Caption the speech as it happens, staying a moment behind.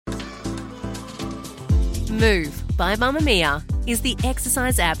Move by Mamamia is the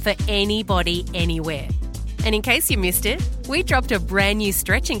exercise app for anybody, anywhere. And in case you missed it, we dropped a brand new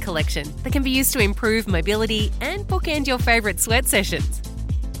stretching collection that can be used to improve mobility and bookend your favourite sweat sessions.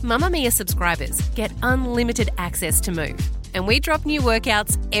 Mamamia subscribers get unlimited access to Move, and we drop new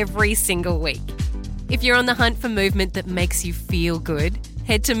workouts every single week. If you're on the hunt for movement that makes you feel good,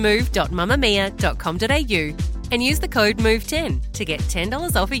 head to move.mamamia.com.au and use the code MOVE10 to get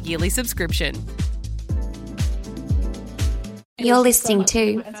 $10 off a yearly subscription. You're listening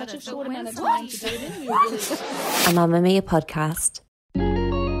to a Mamamia podcast.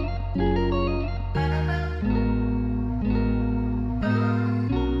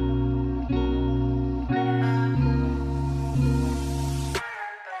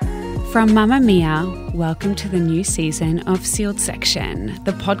 From Mamamia, welcome to the new season of Sealed Section,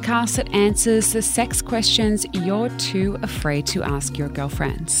 the podcast that answers the sex questions you're too afraid to ask your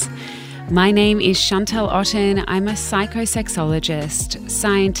girlfriends. My name is Chantal Otten. I'm a psychosexologist,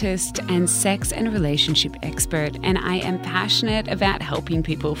 scientist, and sex and relationship expert, and I am passionate about helping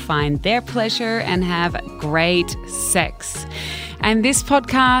people find their pleasure and have great sex. And this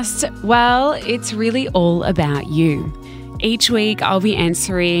podcast, well, it's really all about you. Each week, I'll be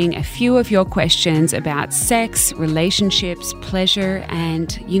answering a few of your questions about sex, relationships, pleasure,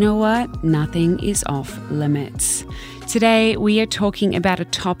 and you know what? Nothing is off limits. Today, we are talking about a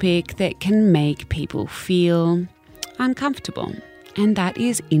topic that can make people feel uncomfortable, and that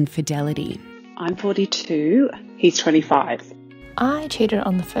is infidelity. I'm 42, he's 25. I cheated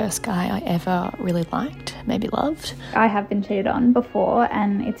on the first guy I ever really liked, maybe loved. I have been cheated on before,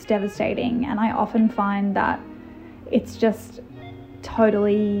 and it's devastating, and I often find that it's just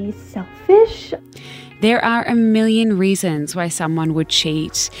totally selfish. There are a million reasons why someone would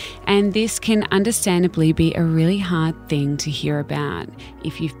cheat, and this can understandably be a really hard thing to hear about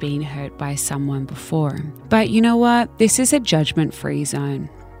if you've been hurt by someone before. But you know what? This is a judgment-free zone.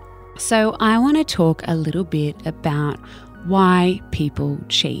 So I want to talk a little bit about why people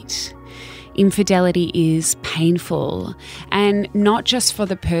cheat. Infidelity is painful, and not just for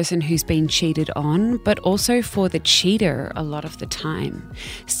the person who's been cheated on, but also for the cheater a lot of the time.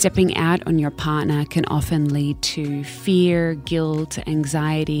 Stepping out on your partner can often lead to fear, guilt,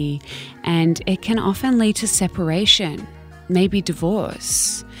 anxiety, and it can often lead to separation, maybe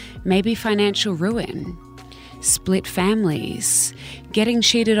divorce, maybe financial ruin, split families. Getting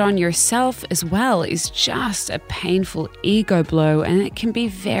cheated on yourself as well is just a painful ego blow, and it can be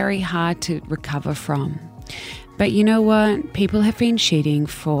very hard to recover from. But you know what? People have been cheating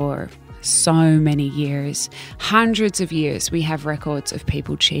for so many years, hundreds of years. We have records of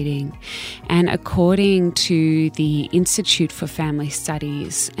people cheating. And according to the Institute for Family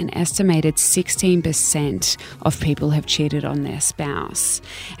Studies, an estimated 16% of people have cheated on their spouse.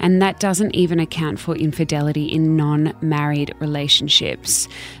 And that doesn't even account for infidelity in non-married relationships.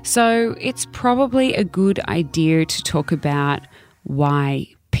 So it's probably a good idea to talk about why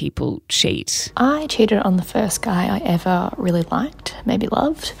people cheat. I cheated on the first guy I ever really liked, maybe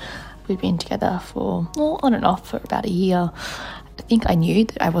loved. We'd been together for, on and off for about a year. I think I knew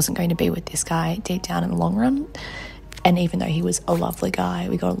that I wasn't going to be with this guy deep down in the long run. And even though he was a lovely guy,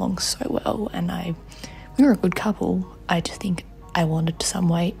 we got along so well, and we were a good couple. I just think I wanted some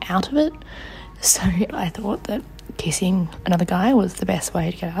way out of it. So I thought that kissing another guy was the best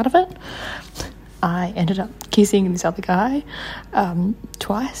way to get out of it. I ended up kissing this other guy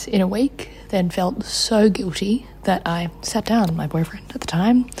twice in a week, then felt so guilty that I sat down with my boyfriend at the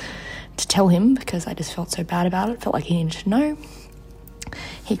time to tell him, because I just felt so bad about it, felt like he needed to know.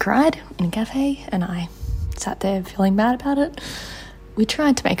 He cried in a cafe, and I sat there feeling bad about it. We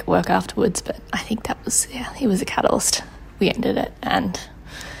tried to make it work afterwards, but I think it was a catalyst. We ended it, and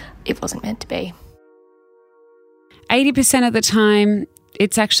it wasn't meant to be. 80% of the time,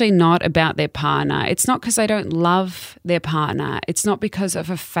 it's actually not about their partner. It's not because they don't love their partner. It's not because of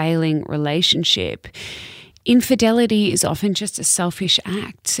a failing relationship. Infidelity is often just a selfish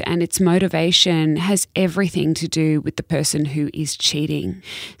act, and its motivation has everything to do with the person who is cheating.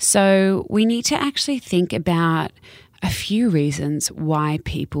 So we need to actually think about a few reasons why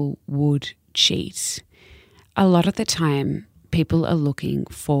people would cheat. A lot of the time, people are looking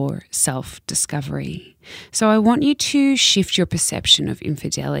for self-discovery. So I want you to shift your perception of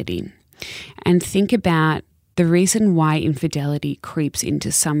infidelity and think about the reason why infidelity creeps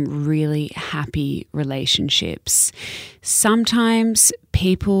into some really happy relationships. Sometimes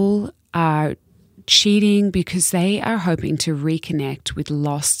people are cheating because they are hoping to reconnect with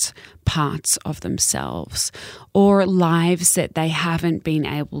lost parts of themselves or lives that they haven't been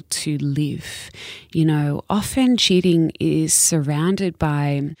able to live. You know, often cheating is surrounded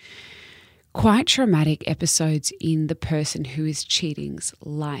by quite traumatic episodes in the person who is cheating's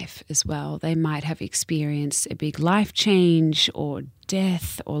life as well. They might have experienced a big life change or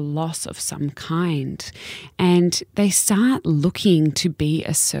death or loss of some kind, and they start looking to be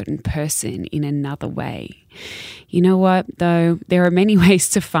a certain person in another way. You know what, though? There are many ways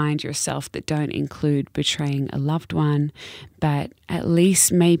to find yourself that don't include betraying a loved one, but at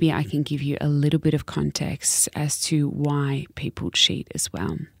least maybe I can give you a little bit of context as to why people cheat as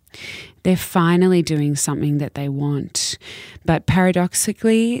well. They're finally doing something that they want, but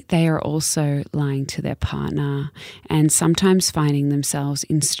paradoxically, they are also lying to their partner and sometimes finding themselves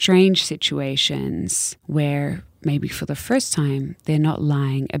in strange situations where maybe for the first time, they're not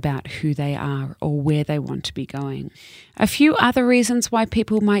lying about who they are or where they want to be going. A few other reasons why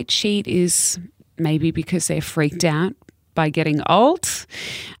people might cheat is maybe because they're freaked out by getting old.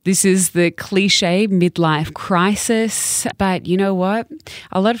 This is the cliche midlife crisis. But you know what?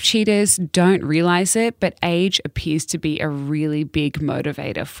 A lot of cheaters don't realize it, but age appears to be a really big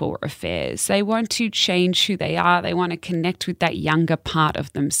motivator for affairs. They want to change who they are. They want to connect with that younger part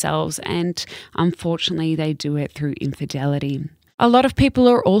of themselves. And unfortunately, they do it through infidelity. A lot of people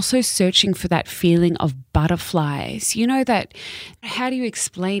are also searching for that feeling of butterflies. You know that, how do you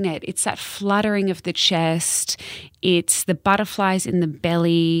explain it? It's that fluttering of the chest. It's the butterflies in the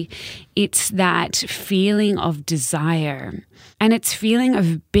belly. It's that feeling of desire. And it's feeling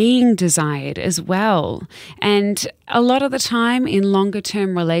of being desired as well. And a lot of the time in longer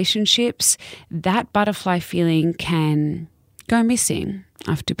term relationships, that butterfly feeling can go missing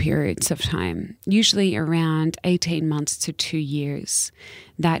after periods of time, usually around 18 months to 2 years.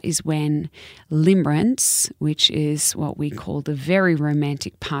 That is when limerence, which is what we call the very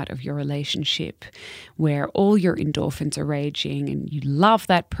romantic part of your relationship, where all your endorphins are raging and you love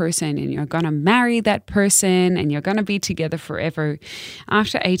that person and you're going to marry that person and you're going to be together forever.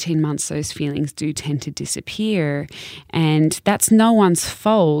 After 18 months, those feelings do tend to disappear. And that's no one's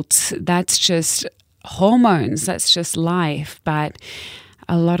fault. That's just hormones. That's just life. But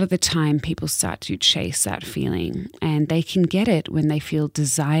a lot of the time people start to chase that feeling, and they can get it when they feel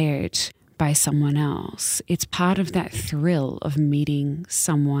desired by someone else. It's part of that thrill of meeting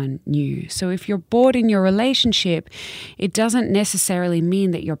someone new. So if you're bored in your relationship, it doesn't necessarily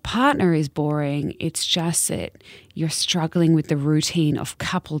mean that your partner is boring. It's just that you're struggling with the routine of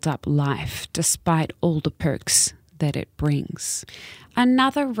coupled up life despite all the perks that it brings.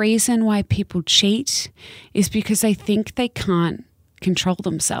 Another reason why people cheat is because they think they can't control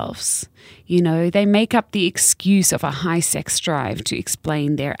themselves. You know, they make up the excuse of a high sex drive to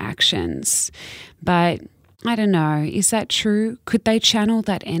explain their actions. But I don't know, is that true? Could they channel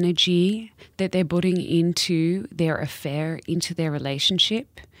that energy that they're putting into their affair, into their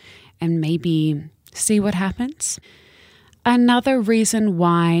relationship, and maybe see what happens? Another reason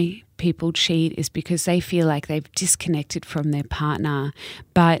why people cheat is because they feel like they've disconnected from their partner,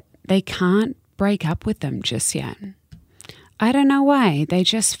 but they can't break up with them just yet. I don't know why. They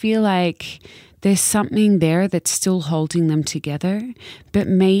just feel like there's something there that's still holding them together, but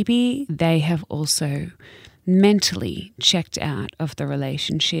maybe they have also mentally checked out of the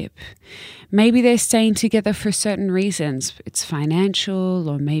relationship. Maybe they're staying together for certain reasons. It's financial,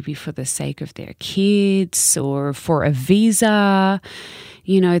 or maybe for the sake of their kids, or for a visa.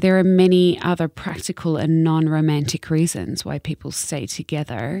 You know, there are many other practical and non-romantic reasons why people stay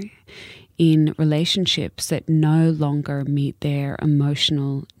together in relationships that no longer meet their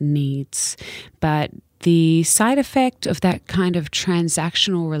emotional needs. But the side effect of that kind of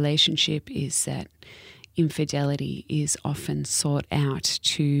transactional relationship is that infidelity is often sought out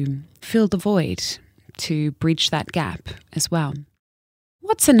to fill the void, to bridge that gap as well.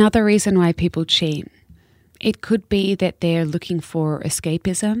 What's another reason why people cheat? It could be that they're looking for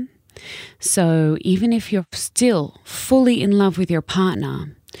escapism. So even if you're still fully in love with your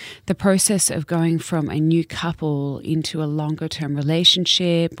partner, the process of going from a new couple into a longer term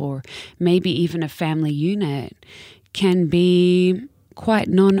relationship, or maybe even a family unit, can be quite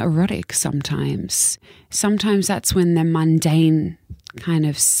non-erotic sometimes. Sometimes that's when the mundane kind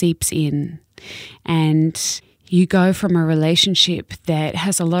of seeps in, and you go from a relationship that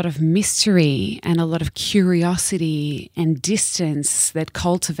has a lot of mystery and a lot of curiosity and distance that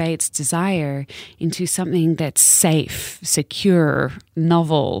cultivates desire into something that's safe, secure,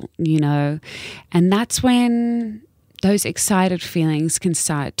 novel, you know. And that's when those excited feelings can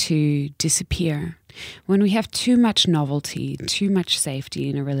start to disappear. When we have too much novelty, too much safety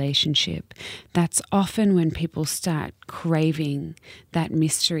in a relationship, that's often when people start craving that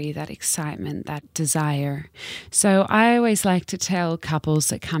mystery, that excitement, that desire. So I always like to tell couples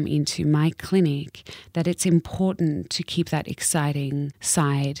that come into my clinic that it's important to keep that exciting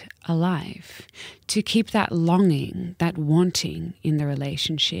side alive, to keep that longing, that wanting in the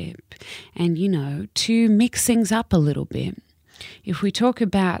relationship, and, to mix things up a little bit. If we talk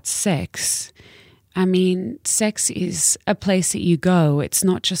about sex, sex is a place that you go. It's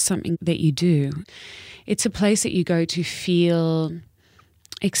not just something that you do. It's a place that you go to feel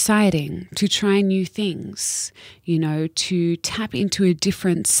exciting, to try new things, to tap into a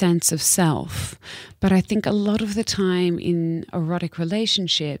different sense of self. But I think a lot of the time in erotic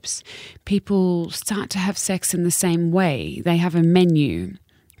relationships, people start to have sex in the same way. They have a menu,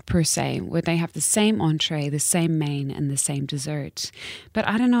 per se, where they have the same entree, the same main, and the same dessert. But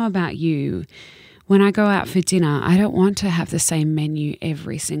I don't know about you. When I go out for dinner, I don't want to have the same menu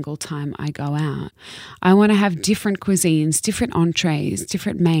every single time I go out. I want to have different cuisines, different entrees,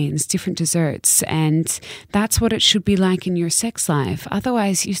 different mains, different desserts, and that's what it should be like in your sex life.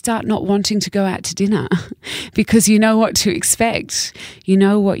 Otherwise, you start not wanting to go out to dinner because you know what to expect. You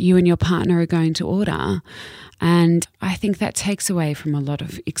know what you and your partner are going to order. And I think that takes away from a lot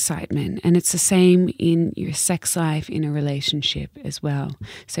of excitement. And it's the same in your sex life, in a relationship as well.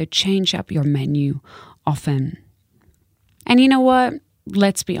 So change up your menu often. And you know what?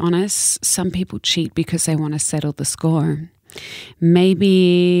 Let's be honest. Some people cheat because they want to settle the score.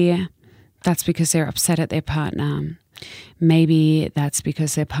 Maybe that's because they're upset at their partner. Maybe that's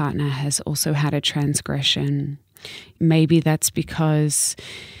because their partner has also had a transgression. Maybe that's because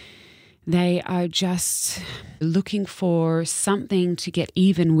they are just looking for something to get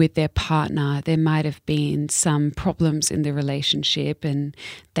even with their partner. There might have been some problems in the relationship and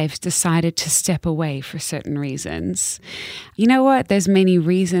they've decided to step away for certain reasons. You know what? There's many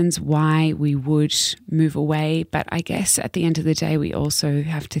reasons why we would move away, but I guess at the end of the day, we also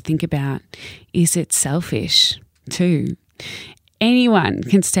have to think about, is it selfish too? Anyone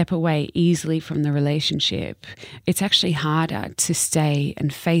can step away easily from the relationship. It's actually harder to stay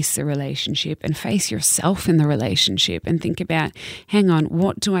and face the relationship and face yourself in the relationship and think about, hang on,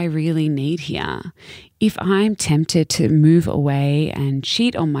 what do I really need here? If I'm tempted to move away and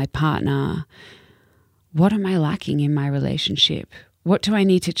cheat on my partner, what am I lacking in my relationship? What do I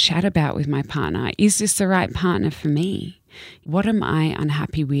need to chat about with my partner? Is this the right partner for me? What am I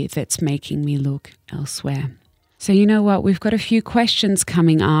unhappy with that's making me look elsewhere? So you know what, we've got a few questions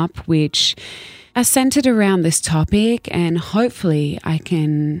coming up which are centered around this topic, and hopefully I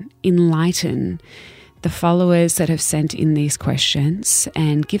can enlighten the followers that have sent in these questions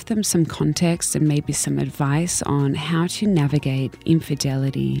and give them some context and maybe some advice on how to navigate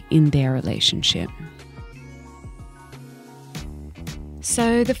infidelity in their relationship.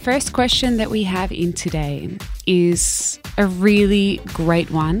 So the first question that we have in today is a really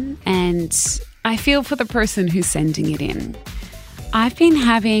great one, and I feel for the person who's sending it in. I've been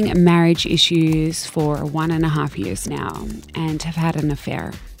having marriage issues for 1.5 years now and have had an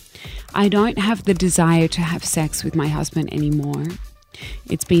affair. I don't have the desire to have sex with my husband anymore.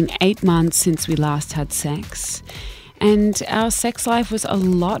 It's been 8 months since we last had sex, and our sex life was a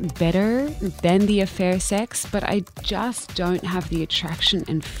lot better than the affair sex, but I just don't have the attraction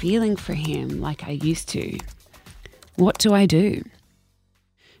and feeling for him like I used to. What do I do?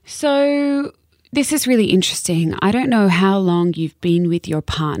 So this is really interesting. I don't know how long you've been with your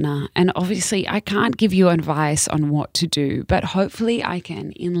partner, and obviously I can't give you advice on what to do, but hopefully I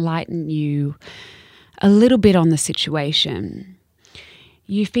can enlighten you a little bit on the situation.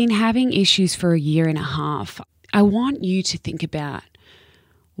 You've been having issues for 1.5 years. I want you to think about,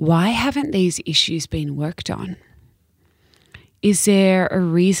 why haven't these issues been worked on? Is there a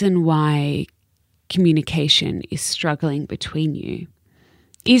reason why communication is struggling between you?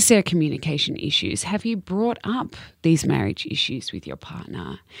 Is there communication issues? Have you brought up these marriage issues with your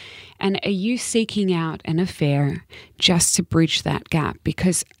partner? And are you seeking out an affair just to bridge that gap?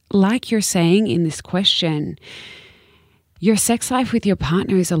 Because like you're saying in this question, your sex life with your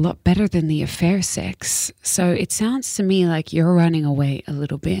partner is a lot better than the affair sex. So it sounds to me like you're running away a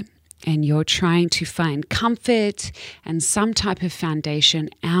little bit and you're trying to find comfort and some type of foundation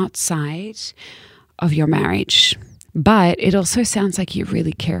outside of your marriage. But it also sounds like you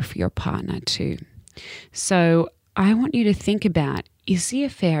really care for your partner too. So I want you to think about, is the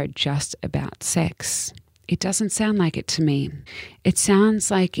affair just about sex? It doesn't sound like it to me. It sounds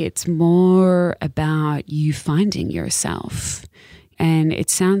like it's more about you finding yourself. And it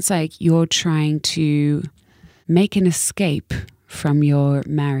sounds like you're trying to make an escape from your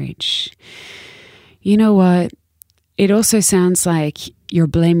marriage. You know what? It also sounds like you're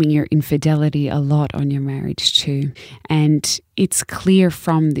blaming your infidelity a lot on your marriage too. And it's clear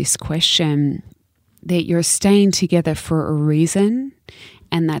from this question that you're staying together for a reason.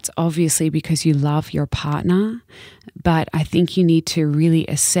 And that's obviously because you love your partner. But I think you need to really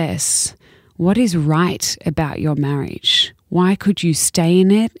assess what is right about your marriage. Why could you stay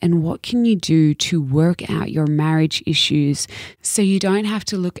in it? And what can you do to work out your marriage issues so you don't have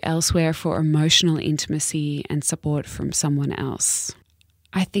to look elsewhere for emotional intimacy and support from someone else?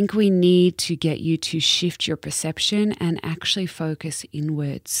 I think we need to get you to shift your perception and actually focus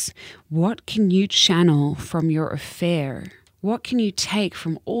inwards. What can you channel from your affair? What can you take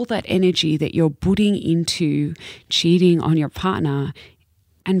from all that energy that you're putting into cheating on your partner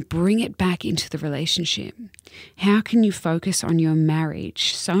and bring it back into the relationship? How can you focus on your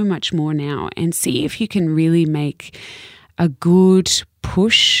marriage so much more now and see if you can really make a good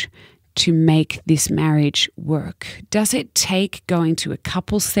push to make this marriage work? Does it take going to a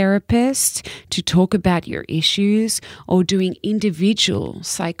couples therapist to talk about your issues, or doing individual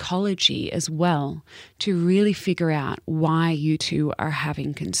psychology as well to really figure out why you two are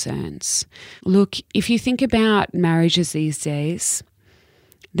having concerns? Look, if you think about marriages these days,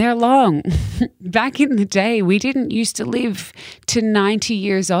 they're long. Back in the day, we didn't used to live to 90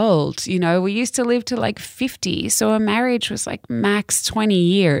 years old. You know, we used to live to like 50. So a marriage was like max 20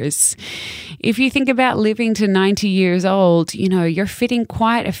 years. If you think about living to 90 years old, you know, you're fitting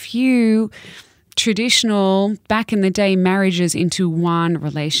quite a few traditional back in the day marriages into one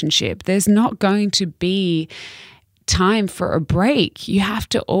relationship. There's not going to be time for a break. You have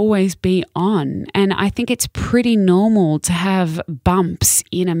to always be on. And I think it's pretty normal to have bumps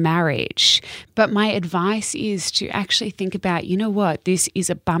in a marriage. But my advice is to actually think about, you know what, this is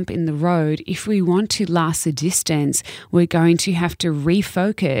a bump in the road. If we want to last the distance, we're going to have to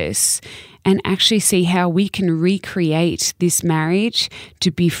refocus and actually see how we can recreate this marriage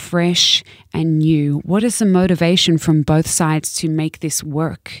to be fresh and new. What is the motivation from both sides to make this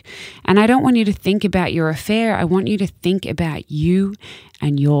work? And I don't want you to think about your affair. I want you to think about you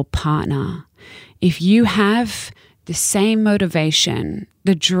and your partner. If you have the same motivation,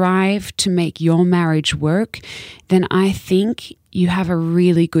 the drive to make your marriage work, then I think you have a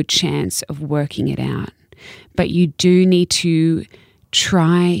really good chance of working it out. But you do need to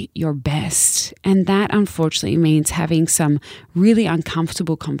try your best. And that unfortunately means having some really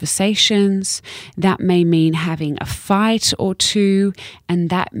uncomfortable conversations. That may mean having a fight or two. And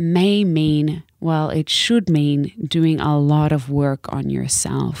that may mean, well, it should mean doing a lot of work on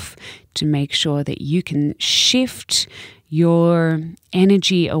yourself to make sure that you can shift your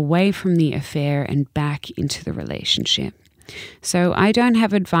energy away from the affair and back into the relationship. So I don't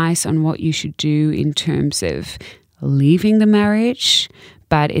have advice on what you should do in terms of leaving the marriage,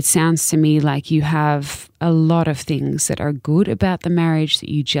 but it sounds to me like you have a lot of things that are good about the marriage that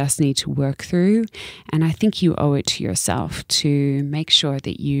you just need to work through. And I think you owe it to yourself to make sure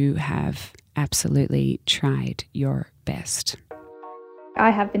that you have absolutely tried your best. I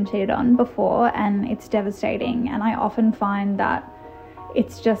have been cheated on before and it's devastating, and I often find that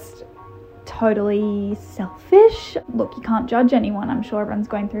it's just totally selfish. Look, you can't judge anyone. I'm sure everyone's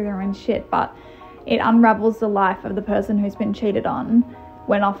going through their own shit, but it unravels the life of the person who's been cheated on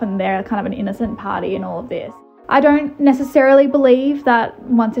when often they're kind of an innocent party in all of this. I don't necessarily believe that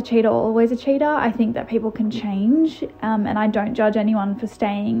once a cheater, always a cheater. I think that people can change, and I don't judge anyone for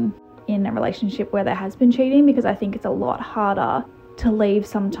staying in a relationship where there has been cheating, because I think it's a lot harder to leave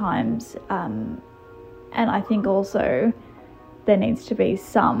sometimes. And I think also there needs to be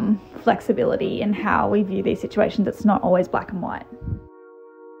some flexibility in how we view these situations. It's not always black and white.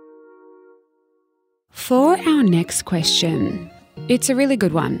 For our next question, it's a really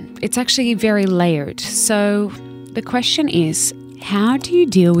good one. It's actually very layered. So the question is, how do you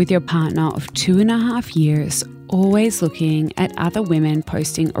deal with your partner of 2.5 years always looking at other women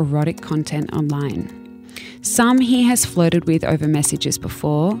posting erotic content online? Some he has flirted with over messages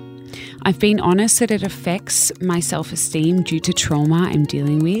before. I've been honest that it affects my self-esteem due to trauma I'm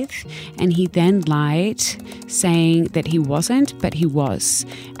dealing with, and he then lied, saying that he wasn't, but he was,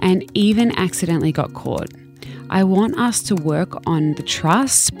 and even accidentally got caught. I want us to work on the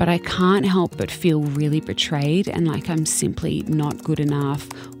trust, but I can't help but feel really betrayed and like I'm simply not good enough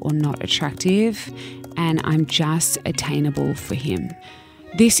or not attractive, and I'm just attainable for him.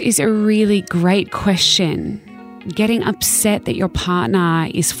 This is a really great question. Getting upset that your partner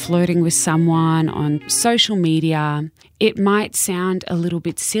is flirting with someone on social media, it might sound a little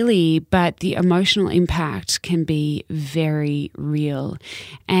bit silly, but the emotional impact can be very real.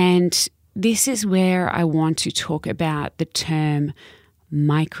 And this is where I want to talk about the term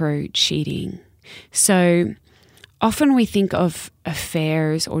micro cheating. So often we think of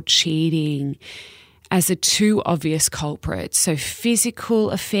affairs or cheating as the two obvious culprits, so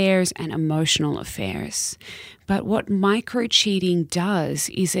physical affairs and emotional affairs. But what micro-cheating does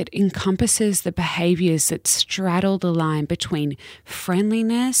is it encompasses the behaviours that straddle the line between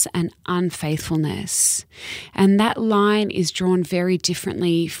friendliness and unfaithfulness. And that line is drawn very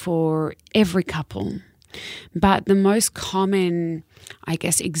differently for every couple. But the most common,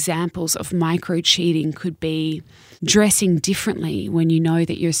 examples of micro-cheating could be dressing differently when you know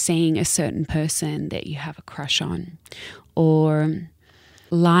that you're seeing a certain person that you have a crush on, or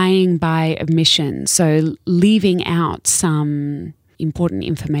lying by omission, so leaving out some important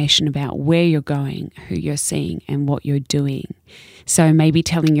information about where you're going, who you're seeing, and what you're doing. So maybe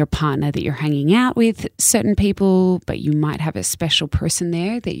telling your partner that you're hanging out with certain people, but you might have a special person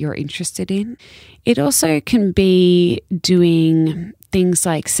there that you're interested in. It also can be doing things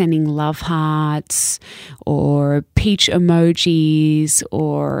like sending love hearts or peach emojis,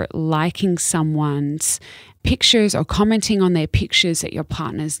 or liking someone's pictures or commenting on their pictures that your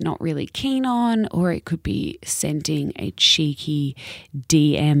partner's not really keen on, or it could be sending a cheeky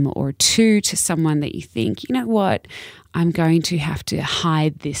DM or two to someone that you think, you know what, I'm going to have to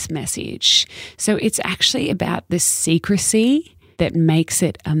hide this message. So it's actually about the secrecy that makes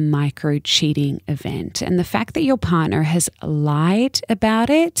it a micro-cheating event. And the fact that your partner has lied about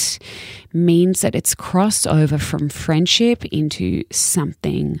it means that it's crossed over from friendship into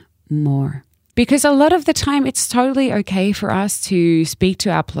something more. Because a lot of the time it's totally okay for us to speak to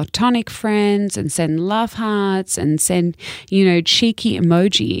our platonic friends and send love hearts and send, cheeky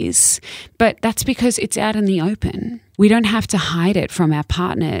emojis. But that's because it's out in the open. We don't have to hide it from our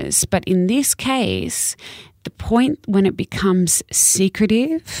partners. But in this case, the point when it becomes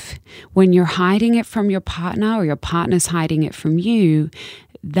secretive, when you're hiding it from your partner or your partner's hiding it from you,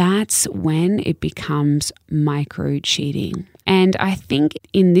 that's when it becomes micro-cheating. And I think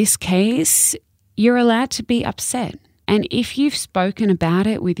in this case, you're allowed to be upset. And if you've spoken about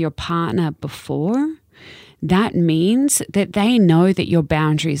it with your partner before, that means that they know that your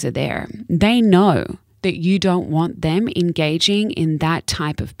boundaries are there. They know that you don't want them engaging in that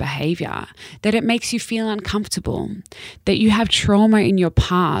type of behavior, that it makes you feel uncomfortable, that you have trauma in your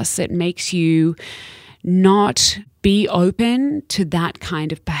past that makes you not be open to that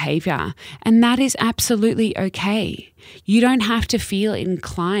kind of behavior. And that is absolutely okay. You don't have to feel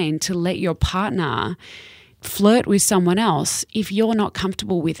inclined to let your partner flirt with someone else if you're not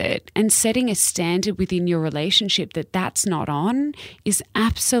comfortable with it. And setting a standard within your relationship that that's not on is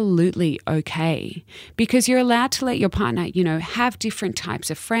absolutely okay, because you're allowed to let your partner, have different types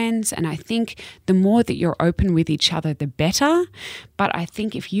of friends. And I think the more that you're open with each other, the better. But I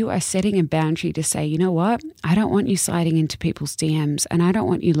think if you are setting a boundary to say, you know what, I don't want you sliding into people's DMs and I don't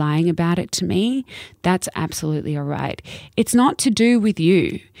want you lying about it to me, that's absolutely all right. It's not to do with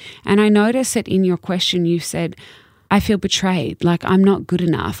you. And I notice that in your question, you said, I feel betrayed, like I'm not good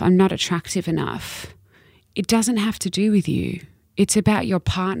enough, I'm not attractive enough. It doesn't have to do with you. It's about your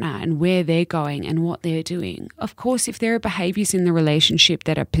partner and where they're going and what they're doing. Of course, if there are behaviors in the relationship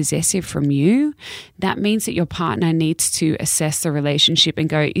that are possessive from you, that means that your partner needs to assess the relationship and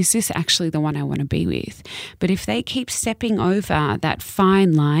go, is this actually the one I want to be with? But if they keep stepping over that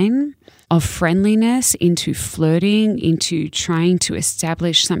fine line of friendliness into flirting, into trying to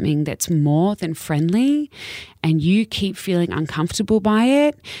establish something that's more than friendly, and you keep feeling uncomfortable by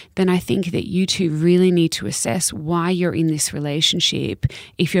it, then I think that you two really need to assess why you're in this relationship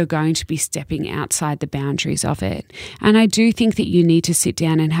if you're going to be stepping outside the boundaries of it. And I do think that you need to sit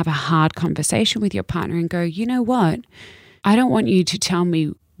down and have a hard conversation with your partner and go, you know what? I don't want you to tell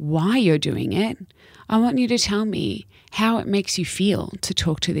me why you're doing it. I want you to tell me how it makes you feel to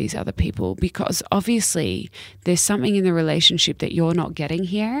talk to these other people, because obviously there's something in the relationship that you're not getting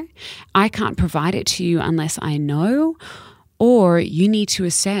here. I can't provide it to you unless I know, or you need to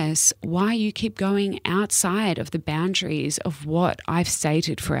assess why you keep going outside of the boundaries of what I've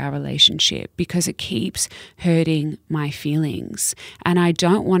stated for our relationship, because it keeps hurting my feelings. And I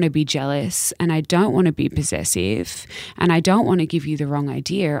don't want to be jealous, and I don't want to be possessive, and I don't want to give you the wrong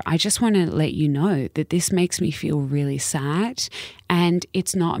idea. I just want to let you know that this makes me feel really sad, and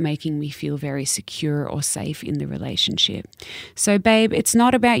it's not making me feel very secure or safe in the relationship. So babe, it's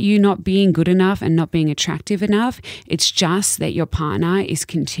not about you not being good enough and not being attractive enough. It's just that your partner is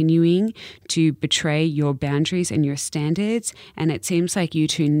continuing to betray your boundaries and your standards. And it seems like you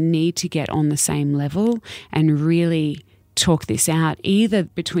two need to get on the same level and really talk this out, either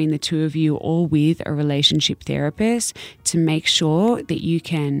between the two of you or with a relationship therapist, to make sure that you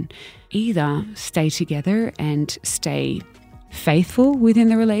can either stay together and stay faithful within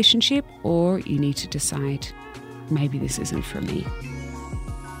the relationship, or you need to decide, maybe this isn't for me.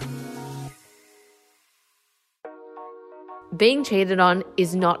 Being cheated on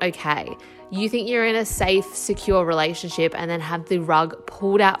is not okay. You think you're in a safe, secure relationship and then have the rug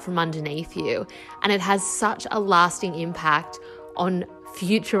pulled out from underneath you. And it has such a lasting impact on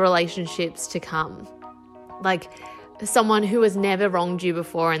future relationships to come. Like someone who has never wronged you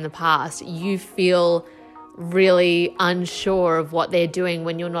before in the past, you feel really unsure of what they're doing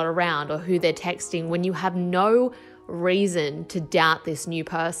when you're not around or who they're texting, when you have no reason to doubt this new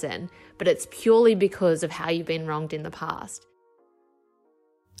person, but it's purely because of how you've been wronged in the past.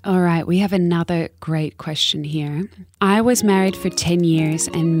 All right, we have another great question here. I was married for 10 years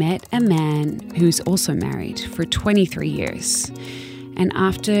and met a man who's also married for 23 years. And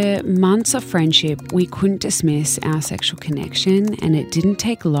after months of friendship, we couldn't dismiss our sexual connection, and it didn't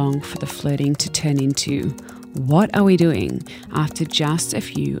take long for the flirting to turn into, what are we doing? After just a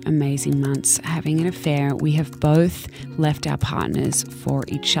few amazing months having an affair, we have both left our partners for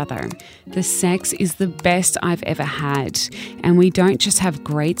each other. The sex is the best I've ever had. And we don't just have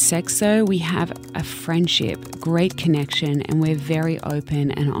great sex though, we have a friendship, great connection, and we're very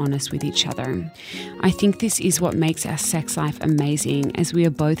open and honest with each other. I think this is what makes our sex life amazing, as we are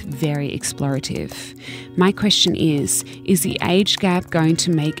both very explorative. My question is the age gap going to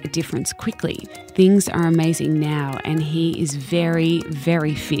make a difference quickly? Things are amazing now, and he is very,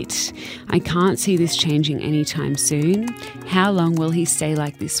 very fit. I can't see this changing anytime soon. How long will he stay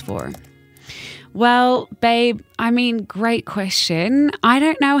like this for? Well, babe, great question. I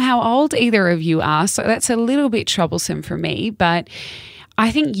don't know how old either of you are, so that's a little bit troublesome for me, but I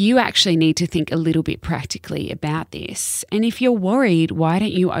think you actually need to think a little bit practically about this. And if you're worried, why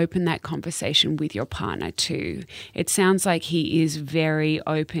don't you open that conversation with your partner too? It sounds like he is very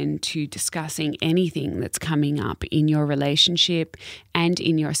open to discussing anything that's coming up in your relationship and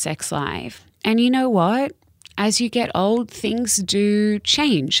in your sex life. And you know what? As you get old, things do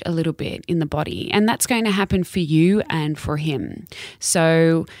change a little bit in the body, and that's going to happen for you and for him.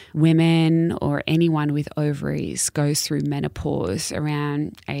 So women or anyone with ovaries goes through menopause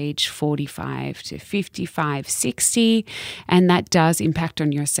around age 45 to 55, 60, and that does impact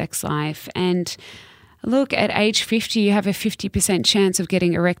on your sex life. And look, at age 50, you have a 50% chance of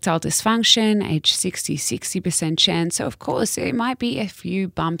getting erectile dysfunction, age 60, 60% chance. So, of course, there might be a few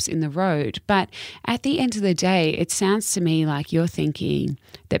bumps in the road. But at the end of the day, it sounds to me like you're thinking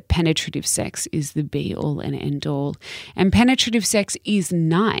that penetrative sex is the be-all and end-all. And penetrative sex is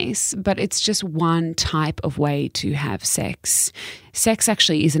nice, but it's just one type of way to have sex. Sex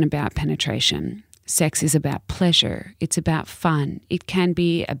actually isn't about penetration. Sex is about pleasure. It's about fun. It can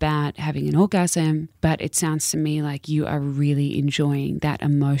be about having an orgasm, but it sounds to me like you are really enjoying that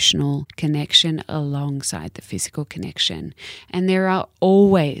emotional connection alongside the physical connection. And there are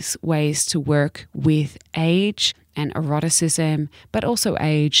always ways to work with age and eroticism, but also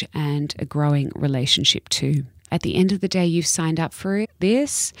age and a growing relationship too. At the end of the day, you've signed up for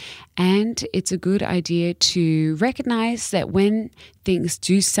this, and it's a good idea to recognize that when things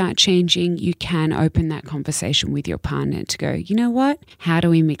do start changing, you can open that conversation with your partner to go, you know what? How do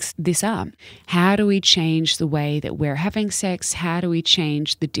we mix this up? How do we change the way that we're having sex? How do we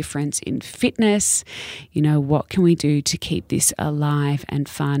change the difference in fitness? You know, what can we do to keep this alive and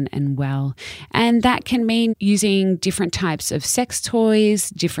fun and well? And that can mean using different types of sex toys,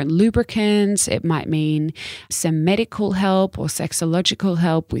 different lubricants. It might mean some medical help or sexological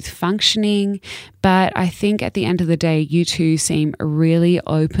help with functioning. But I think at the end of the day, you two seem really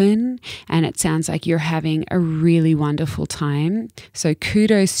open, and it sounds like you're having a really wonderful time. So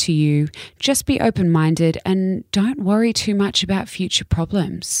kudos to you. Just be open-minded and don't worry too much about future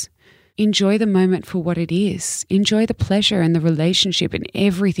problems. Enjoy the moment for what it is. Enjoy the pleasure and the relationship and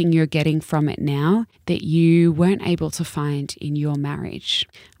everything you're getting from it now that you weren't able to find in your marriage.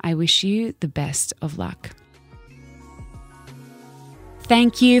 I wish you the best of luck.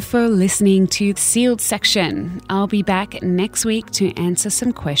 Thank you for listening to the Sealed section. I'll be back next week to answer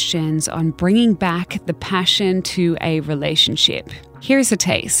some questions on bringing back the passion to a relationship. Here's a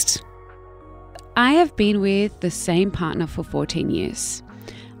taste. I have been with the same partner for 14 years.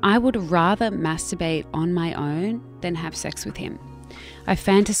 I would rather masturbate on my own than have sex with him. I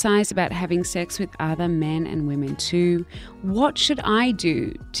fantasize about having sex with other men and women too. What should I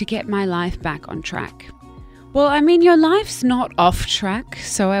do to get my life back on track? Well, I mean, your life's not off track,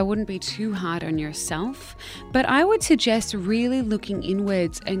 so I wouldn't be too hard on yourself. But I would suggest really looking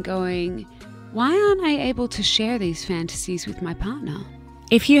inwards and going, why aren't I able to share these fantasies with my partner?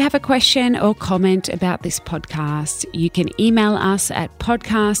 If you have a question or comment about this podcast, you can email us at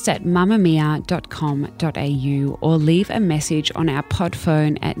podcast@mamamia.com.au or leave a message on our pod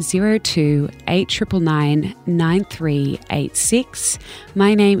phone at 02 899 9386.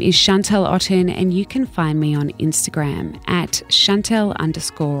 My name is Chantel Otten and you can find me on Instagram at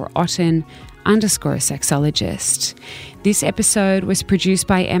Chantel_Otten_sexologist. This episode was produced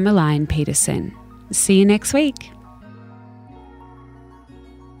by Emmeline Peterson. See you next week.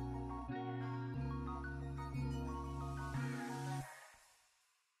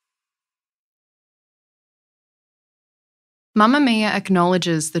 Mamamia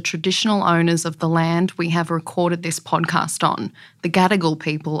acknowledges the traditional owners of the land we have recorded this podcast on, the Gadigal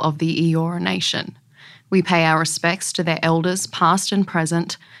people of the Eora Nation. We pay our respects to their elders, past and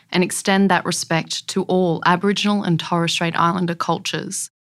present, and extend that respect to all Aboriginal and Torres Strait Islander cultures.